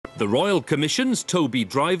The Royal Commission's Toby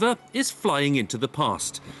Driver is flying into the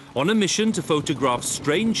past on a mission to photograph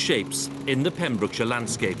strange shapes in the Pembrokeshire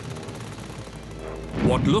landscape.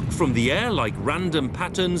 What look from the air like random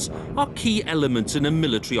patterns are key elements in a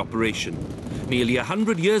military operation. Nearly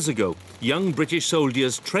 100 years ago, young British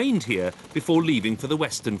soldiers trained here before leaving for the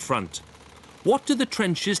Western Front. What do the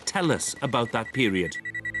trenches tell us about that period?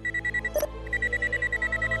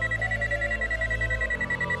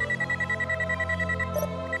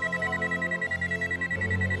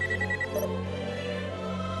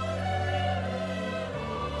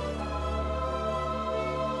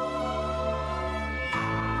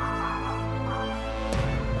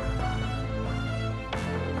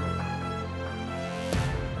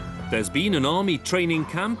 There's been an army training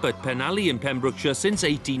camp at Penally in Pembrokeshire since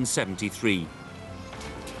 1873.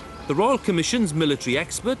 The Royal Commission's military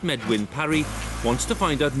expert, Medwyn Parry, wants to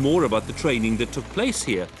find out more about the training that took place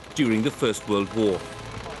here during the First World War.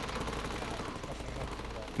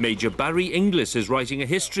 Major Barry Inglis is writing a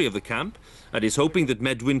history of the camp and is hoping that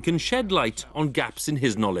Medwyn can shed light on gaps in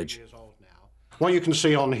his knowledge. What you can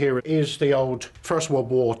see on here is the old First World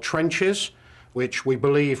War trenches, which we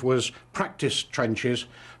believe was practice trenches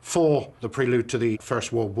for the prelude to the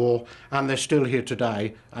First World War, and they're still here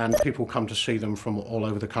today, and people come to see them from all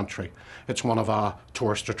over the country. It's one of our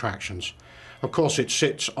tourist attractions. Of course, it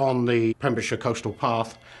sits on the Pembrokeshire Coastal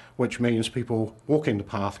Path, which means people walking the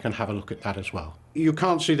path can have a look at that as well. You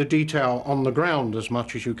can't see the detail on the ground as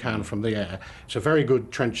much as you can from the air. It's a very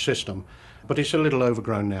good trench system, but it's a little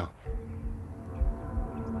overgrown now.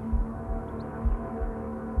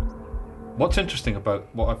 What's interesting about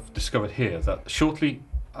what I've discovered here, that shortly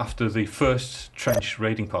after the first trench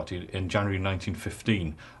raiding party in January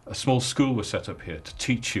 1915, a small school was set up here to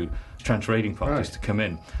teach you trench raiding parties to come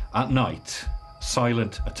in at night,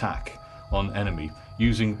 silent attack on enemy,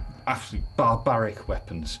 using absolutely barbaric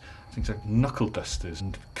weapons, things like knuckle dusters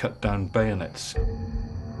and cut-down bayonets.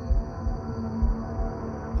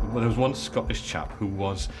 Well, there was one Scottish chap who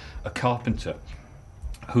was a carpenter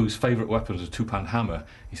whose favourite weapon was a two-pound hammer.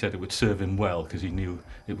 He said it would serve him well because he knew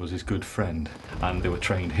it was his good friend, and they were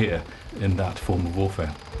trained here in that form of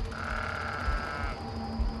warfare.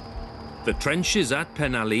 The trenches at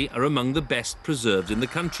Penally are among the best preserved in the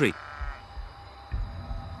country.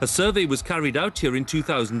 A survey was carried out here in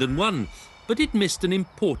 2001, but it missed an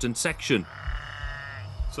important section.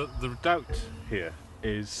 So the redoubt here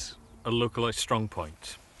is a localised strong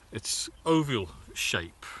point. It's oval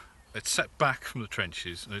shape. It's set back from the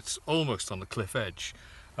trenches and it's almost on the cliff edge.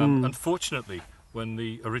 Unfortunately, when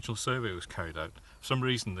the original survey was carried out, for some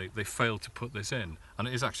reason they failed to put this in, and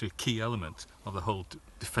it is actually a key element of the whole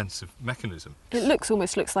defensive mechanism. It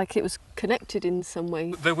almost looks like it was connected in some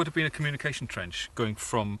way. There would have been a communication trench going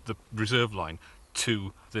from the reserve line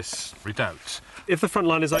to this redoubt. If the front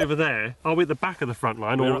line is over there, are we at the back of the front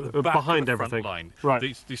line or behind everything? Line.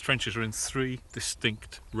 Right. These trenches are in 3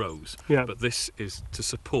 distinct rows, yeah. But this is to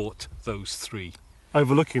support those 3.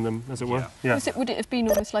 Overlooking them, as it were. Yeah. Would it have been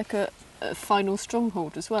almost like a final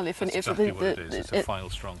stronghold as well? That's exactly what it is. It's a final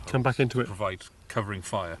stronghold. Come back into it. Provide covering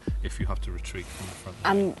fire if you have to retreat from the front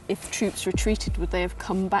line. And if troops retreated, would they have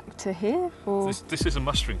come back to here? Or? This is a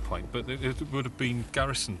mustering point, but it would have been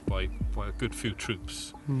garrisoned by a good few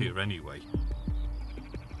troops here anyway.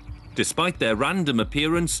 Despite their random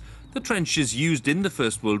appearance, the trenches used in the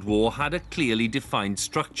First World War had a clearly defined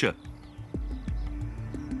structure.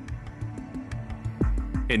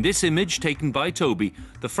 In this image taken by Toby,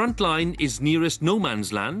 the front line is nearest no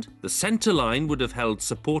man's land, the centre line would have held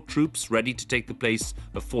support troops ready to take the place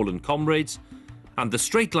of fallen comrades, and the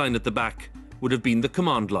straight line at the back would have been the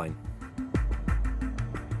command line.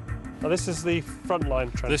 Now this is the front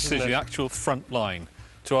line trench. This is the actual front line.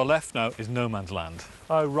 To our left now is no man's land.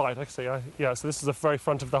 Oh, right, I see. Yeah, so this is the very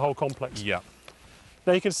front of the whole complex. Yeah.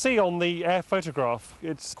 Now you can see on the air photograph,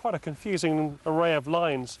 it's quite a confusing array of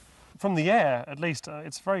lines. From the air, at least,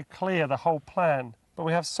 it's very clear, the whole plan. But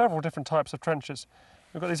we have several different types of trenches.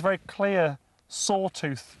 We've got these very clear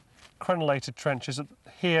sawtooth crenellated trenches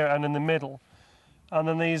here and in the middle. And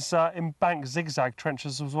then these embanked zigzag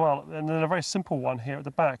trenches as well, and then a very simple one here at the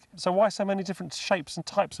back. So why so many different shapes and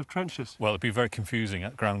types of trenches? Well, it'd be very confusing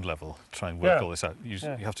at ground level to try and work all this out. You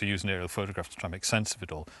have to use an aerial photograph to try and make sense of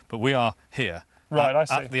it all. But we are here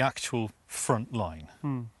at the actual front line.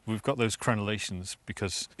 We've got those crenellations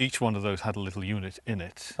because each one of those had a little unit in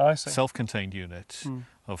it, self-contained unit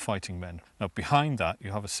of fighting men. Now, behind that,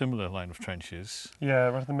 you have a similar line of trenches. Yeah,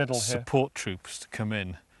 right in the middle here. Support troops to come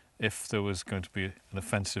in if there was going to be an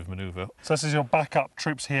offensive manoeuvre. So this is your backup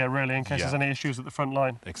troops here, really, in case there's any issues at the front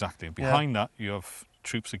line. Exactly. And behind that, you have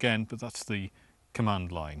troops again, but that's the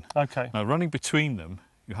command line. OK. Now, running between them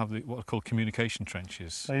you have what are called communication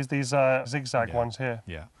trenches. These zigzag Yeah. ones here.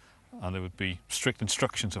 Yeah, and there would be strict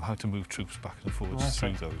instructions of how to move troops back and forwards I see.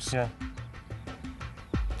 through those. Yeah.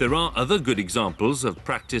 There are other good examples of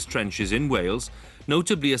practice trenches in Wales,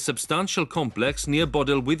 notably a substantial complex near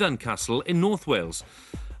Bodilwyddan Castle in North Wales.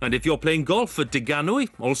 And if you're playing golf at Deganwy,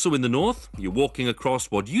 also in the north, you're walking across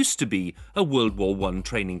what used to be a World War I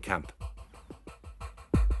training camp.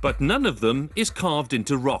 But none of them is carved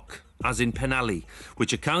into rock, as in Penally,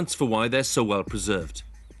 which accounts for why they're so well preserved.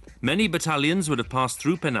 Many battalions would have passed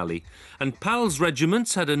through Penally, and PAL's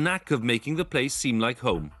regiments had a knack of making the place seem like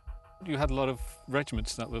home. You had a lot of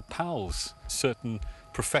regiments that were PALs. Certain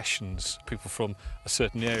professions, people from a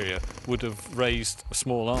certain area, would have raised a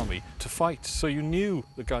small army to fight, so you knew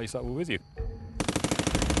the guys that were with you.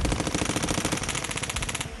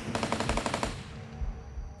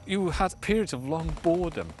 You had periods of long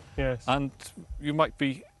boredom, Yes. and you might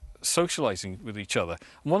be socialising with each other.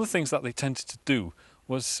 And one of the things that they tended to do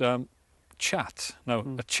was chat. Now,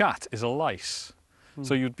 a chat is a lice,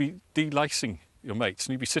 so you'd be de-licing your mates,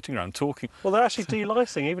 and you'd be sitting around talking. Well, they're actually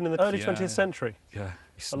de-licing even in the early Yeah, 20th yeah. century, Yeah,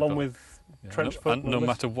 along with trench foot. and no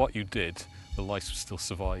matter what you did, the lice would still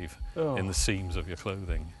survive Oh. in the seams of your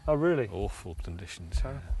clothing. Oh, really? Awful conditions.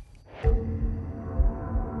 Terrible.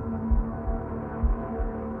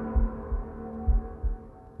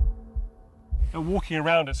 Walking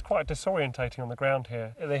around, it's quite disorientating on the ground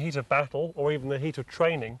here. In the heat of battle, or even the heat of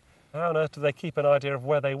training, how on earth do they keep an idea of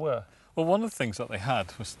where they were? Well, one of the things that they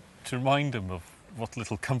had was to remind them of what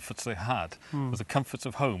little comforts they had, with the comforts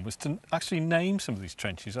of home, was to actually name some of these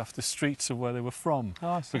trenches after streets of where they were from. Oh,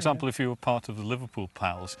 I see, For example, if you were part of the Liverpool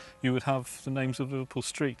PALs, you would have the names of Liverpool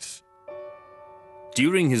streets.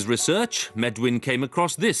 During his research, Medwin came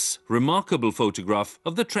across this remarkable photograph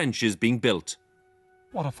of the trenches being built.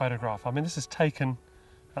 What a photograph. I mean, this is taken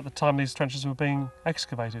at the time these trenches were being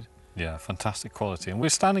excavated. Yeah, fantastic quality. And we're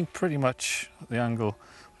standing pretty much at the angle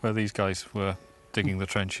where these guys were digging the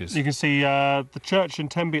trenches. You can see the church in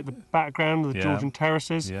Tenby at the background, the Yeah. Georgian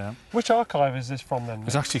terraces. Yeah. Which archive is this from then? It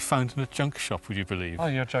was actually found in a junk shop, would you believe? Oh,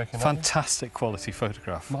 you're joking. aren't you? Fantastic quality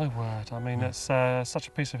photograph. My word, I mean, it's such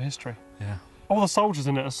a piece of history. Yeah. All the soldiers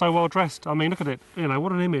in it are so well dressed. I mean, look at it. You know,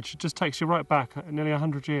 what an image. It just takes you right back nearly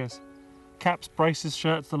 100 years. Caps, braces,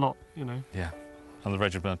 shirts, the lot, you know. Yeah. And the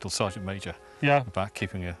regimental sergeant major Yeah. back,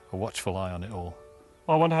 keeping a watchful eye on it all.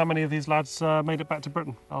 I wonder how many of these lads made it back to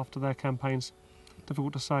Britain after their campaigns.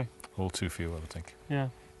 Difficult to say. All too few, I would think. Yeah.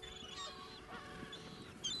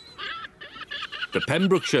 The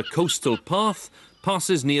Pembrokeshire Coastal Path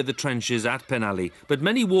passes near the trenches at Penally, but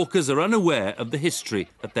many walkers are unaware of the history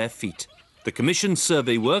at their feet. The Commission's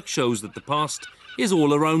survey work shows that the past is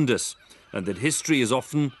all around us, and that history is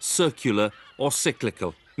often circular or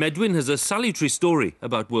cyclical. Medwin has a salutary story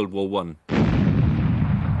about World War I.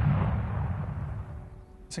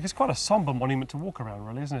 It's quite a sombre monument to walk around,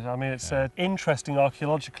 really, isn't it? I mean, it's interesting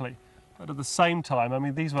archaeologically, but at the same time, I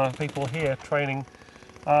mean, these were people here training.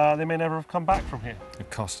 They may never have come back from here. The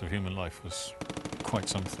cost of human life was quite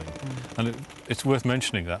something. And it's worth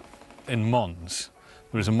mentioning that in Mons,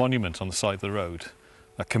 there is a monument on the side of the road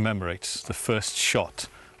that commemorates the first shot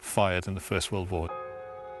fired in the First World War.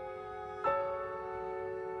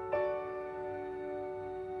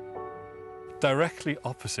 Directly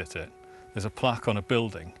opposite it, there's a plaque on a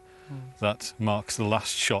building that marks the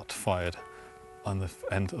last shot fired on the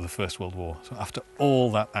end of the First World War. So after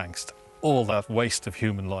all that angst, all that waste of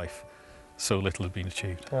human life, so little had been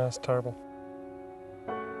achieved. Yeah, that's terrible.